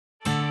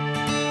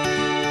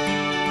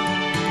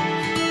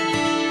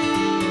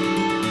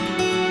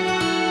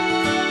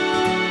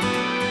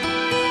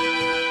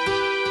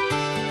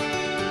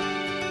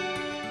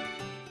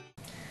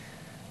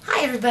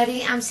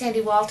everybody, I'm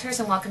Sandy Wolters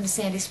and welcome to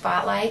Sandy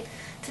Spotlight.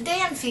 Today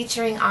I'm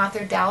featuring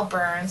author Dal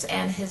Burns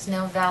and his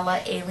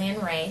novella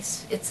Alien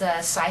Race. It's a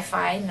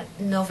sci-fi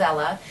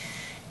novella,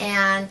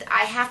 and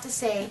I have to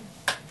say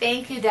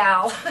thank you,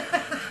 Dal,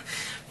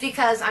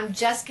 because I'm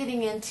just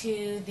getting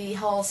into the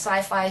whole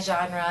sci-fi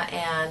genre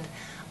and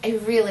I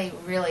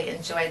really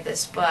enjoyed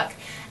this book.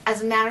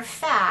 As a matter of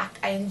fact,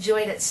 I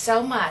enjoyed it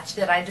so much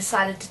that I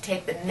decided to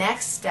take the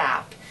next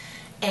step,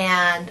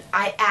 and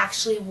I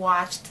actually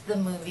watched the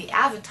movie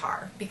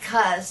Avatar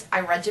because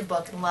I read your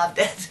book and loved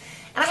it.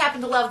 And I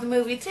happen to love the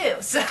movie too.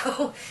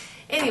 So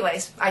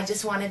anyways, I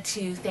just wanted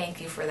to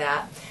thank you for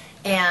that.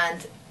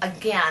 And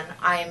again,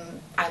 I'm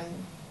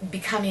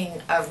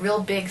becoming a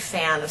real big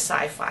fan of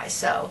sci-fi.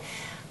 So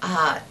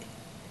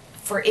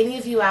for any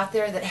of you out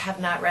there that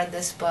have not read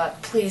this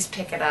book, please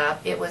pick it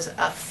up. It was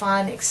a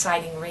fun,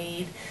 exciting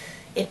read.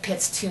 It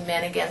pits two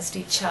men against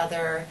each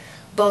other,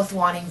 both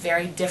wanting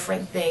very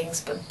different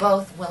things, but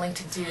both willing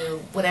to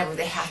do whatever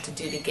they have to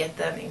do to get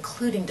them,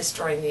 including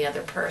destroying the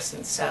other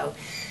person. So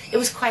it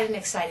was quite an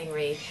exciting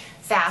read.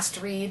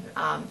 Fast read.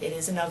 It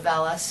is a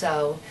novella,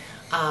 so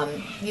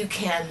you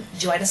can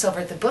join us over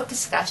at the book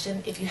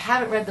discussion. If you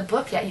haven't read the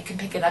book yet, you can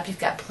pick it up. You've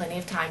got plenty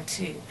of time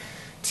to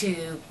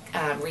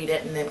read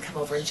it and then come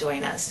over and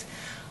join us.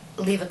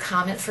 Leave a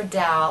comment for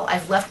Dal.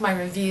 I've left my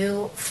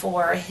review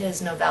for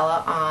his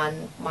novella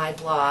on my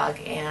blog,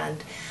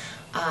 and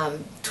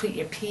tweet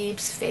your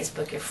peeps,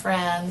 Facebook your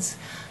friends.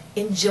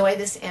 Enjoy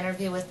this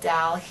interview with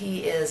Dal.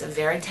 He is a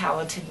very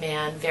talented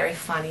man, very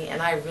funny,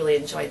 and I really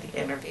enjoyed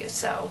the interview.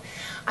 So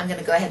I'm going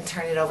to go ahead and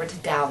turn it over to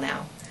Dal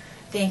now.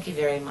 Thank you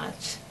very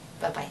much.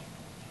 Bye-bye.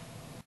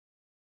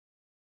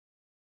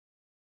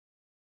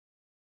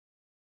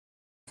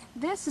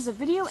 This is a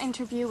video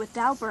interview with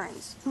Dal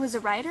Burns, who is a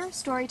writer,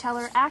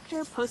 storyteller,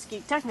 actor,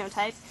 post-geek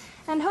technotype,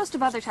 and host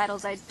of other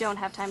titles I don't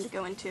have time to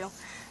go into.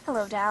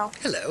 Hello, Dal.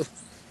 Hello.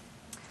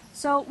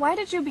 So, why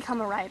did you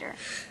become a writer?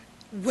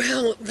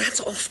 Well, that's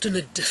often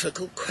a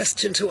difficult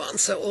question to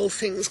answer, all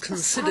things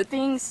considered. Stop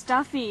being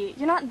stuffy.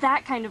 You're not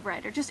that kind of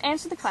writer. Just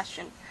answer the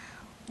question.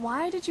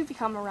 Why did you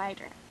become a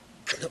writer?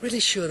 I'm not really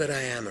sure that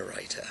I am a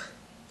writer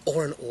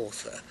or an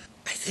author.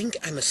 I think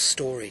I'm a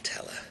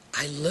storyteller.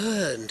 I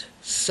learned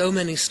so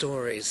many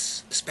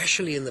stories,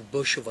 especially in the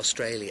bush of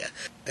Australia.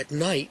 At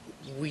night,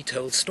 we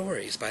told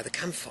stories by the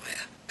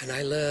campfire, and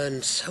I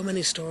learned so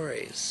many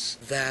stories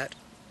that,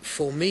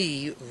 for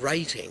me,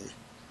 writing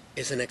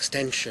is an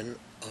extension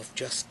of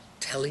just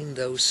telling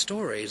those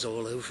stories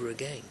all over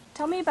again.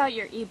 Tell me about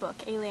your ebook,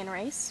 Alien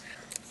Race.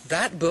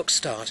 That book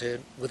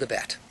started with a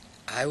bet.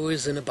 I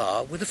was in a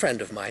bar with a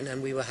friend of mine,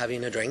 and we were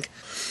having a drink,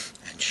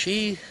 and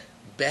she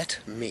bet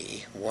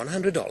me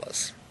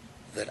 $100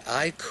 that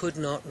I could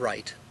not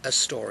write a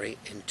story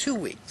in 2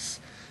 weeks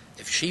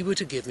if she were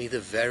to give me the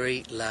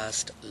very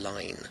last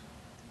line.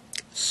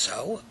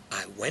 So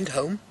I went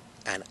home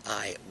and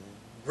I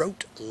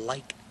wrote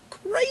like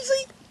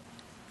crazy.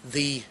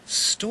 The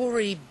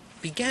story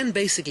began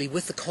basically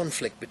with the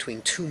conflict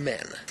between two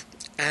men,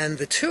 and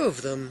the two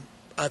of them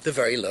at the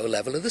very low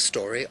level of the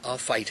story are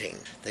fighting.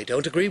 They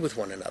don't agree with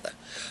one another.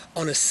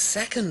 On a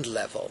second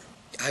level,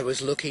 I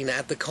was looking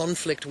at the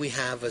conflict we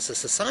have as a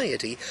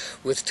society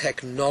with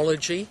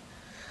technology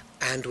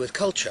and with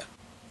culture.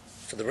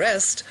 For the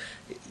rest,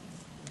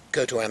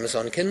 go to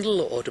Amazon Kindle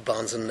or to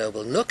Barnes &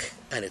 Noble Nook,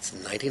 and it's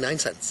 99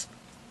 cents.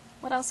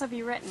 What else have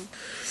you written?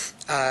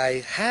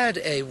 I had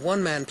a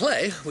one-man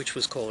play, which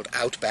was called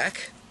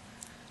Outback,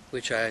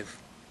 which I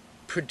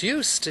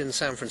produced in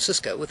San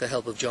Francisco with the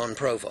help of John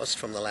Provost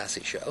from The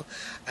Lassie Show,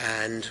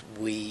 and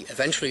we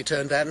eventually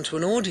turned that into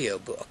an audio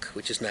book,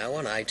 which is now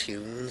on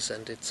iTunes,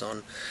 and it's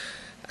on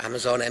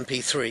Amazon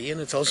MP3, and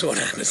it's also on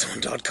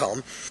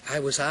Amazon.com. I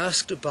was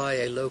asked by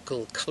a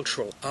local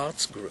cultural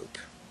arts group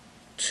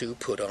to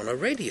put on a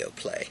radio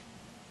play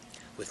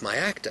with my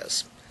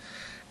actors,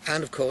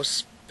 and of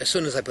course, as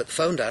soon as I put the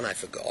phone down, I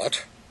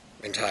forgot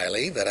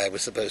entirely that I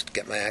was supposed to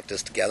get my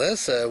actors together.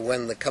 So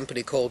when the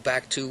company called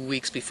back 2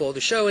 weeks before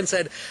the show and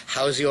said,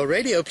 "How's your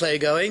radio play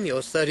going?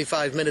 Your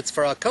 35 minutes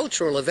for our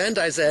cultural event,"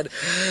 I said,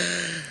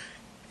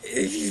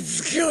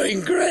 "It's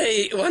going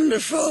great,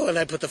 wonderful." And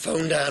I put the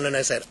phone down and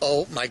I said,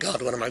 "Oh my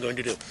God, what am I going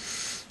to do?"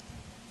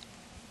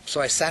 So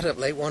I sat up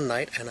late one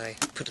night and I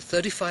put a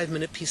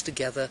 35-minute piece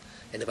together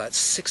in about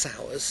 6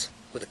 hours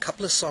with a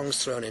couple of songs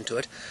thrown into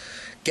it.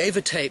 Gave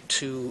a tape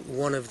to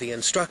one of the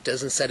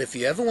instructors and said, "If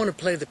you ever want to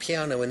play the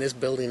piano in this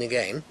building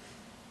again,"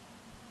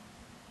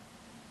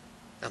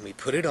 and we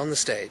put it on the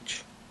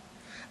stage,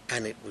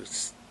 and it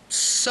was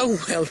so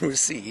well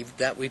received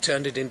that we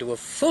turned it into a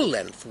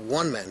full-length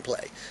one-man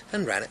play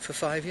and ran it for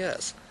 5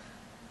 years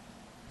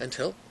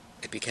until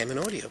it became an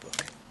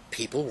audiobook.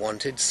 People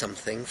wanted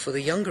something for the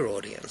younger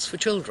audience, for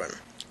children,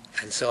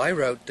 and so I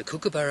wrote The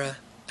Kookaburra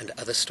and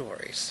Other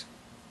Stories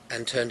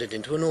and turned it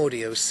into an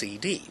audio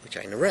CD, which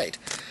I narrate.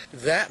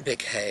 That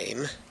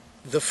became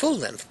the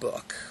full-length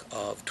book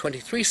of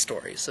 23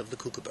 stories of the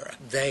Kookaburra.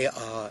 They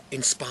are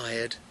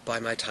inspired by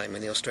my time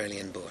in the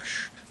Australian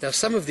bush. Now,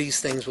 some of these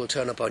things will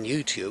turn up on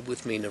YouTube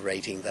with me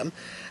narrating them,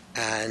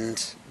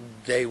 and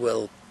they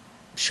will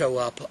show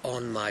up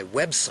on my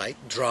website,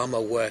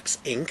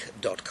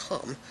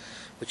 dramaworksinc.com,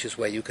 which is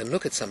where you can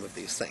look at some of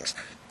these things.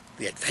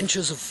 The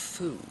Adventures of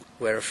Foo,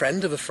 where a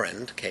friend of a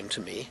friend came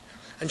to me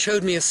and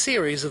showed me a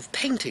series of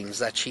paintings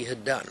that she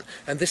had done.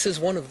 And this is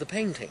one of the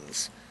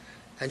paintings.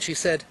 And she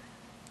said,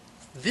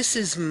 "This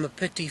is my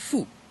petit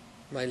fou,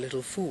 my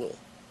little fool.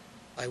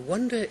 I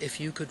wonder if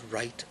you could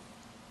write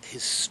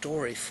his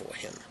story for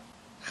him."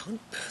 How on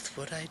earth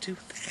would I do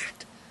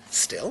that?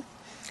 Still,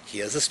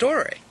 here's a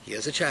story,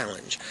 here's a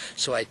challenge.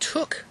 So I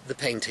took the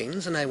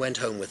paintings and I went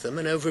home with them,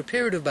 and over a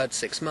period of about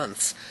 6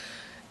 months,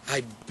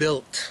 I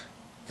built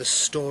the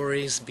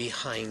stories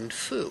behind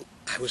Foo.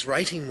 I was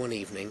writing one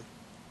evening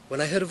when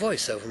I heard a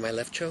voice over my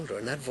left shoulder,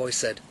 and that voice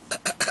said,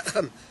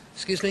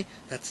 "Excuse me,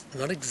 that's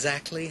not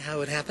exactly how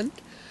it happened."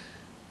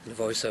 And the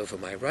voice over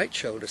my right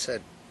shoulder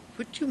said,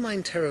 "Would you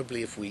mind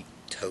terribly if we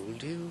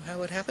told you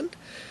how it happened?"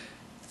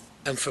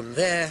 And from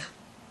there,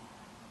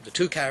 the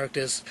two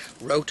characters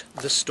wrote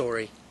the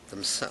story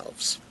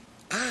themselves.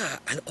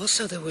 And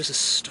also there was a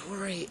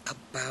story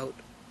about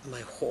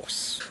my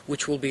horse,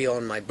 which will be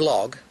on my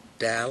blog,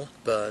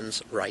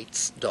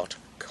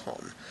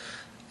 dalburnswrites.com.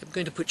 I'm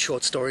going to put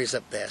short stories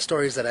up there,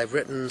 stories that I've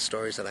written,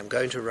 stories that I'm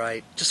going to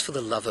write, just for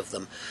the love of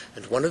them.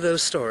 And one of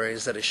those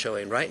stories that is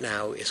showing right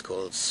now is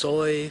called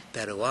Soy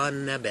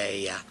Peruana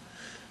Bella,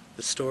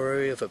 the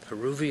story of a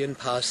Peruvian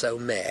Paso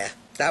mare.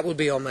 That will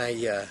be on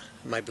my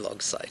my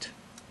blog site.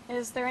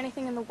 Is there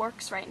anything in the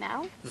works right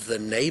now? The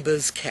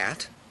Neighbor's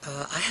Cat.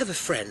 I have a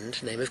friend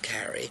named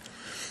Carrie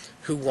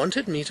who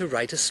wanted me to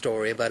write a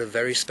story about a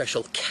very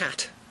special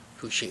cat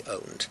who she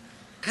owned.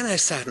 And I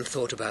sat and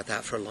thought about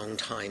that for a long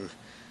time.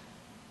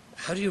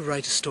 How do you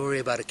write a story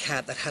about a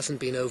cat that hasn't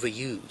been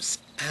overused?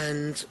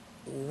 And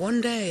one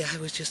day I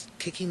was just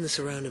kicking this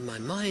around in my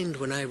mind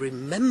when I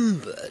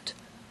remembered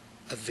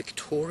a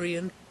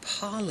Victorian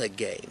parlour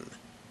game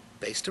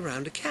based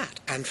around a cat.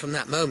 And from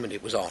that moment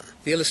it was on.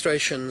 The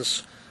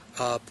illustrations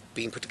are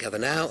being put together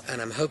now,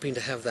 and I'm hoping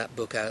to have that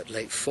book out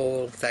late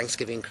fall,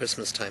 Thanksgiving,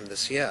 Christmas time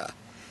this year.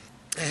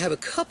 I have a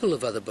couple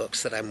of other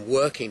books that I'm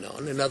working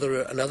on,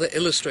 another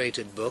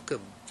illustrated book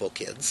for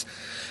kids,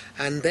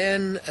 and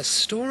then a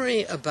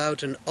story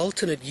about an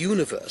alternate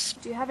universe.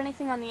 Do you have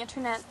anything on the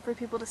internet for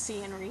people to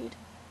see and read?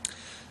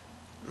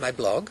 My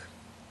blog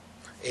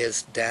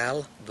is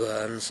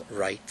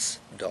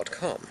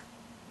dalburnswrites.com.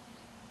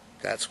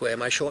 That's where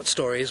my short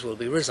stories will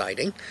be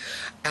residing.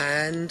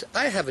 And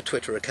I have a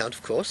Twitter account,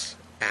 of course,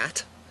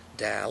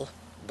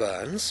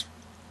 @DalBurns,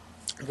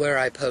 where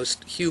I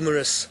post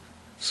humorous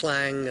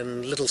slang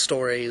and little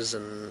stories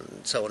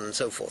and so on and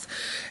so forth.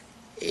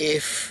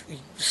 If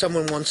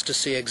someone wants to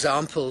see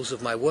examples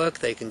of my work,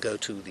 they can go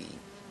to the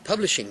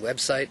publishing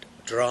website,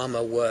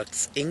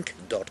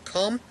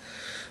 dramaworksinc.com,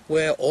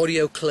 where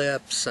audio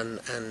clips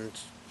and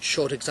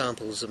short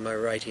examples of my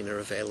writing are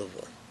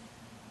available.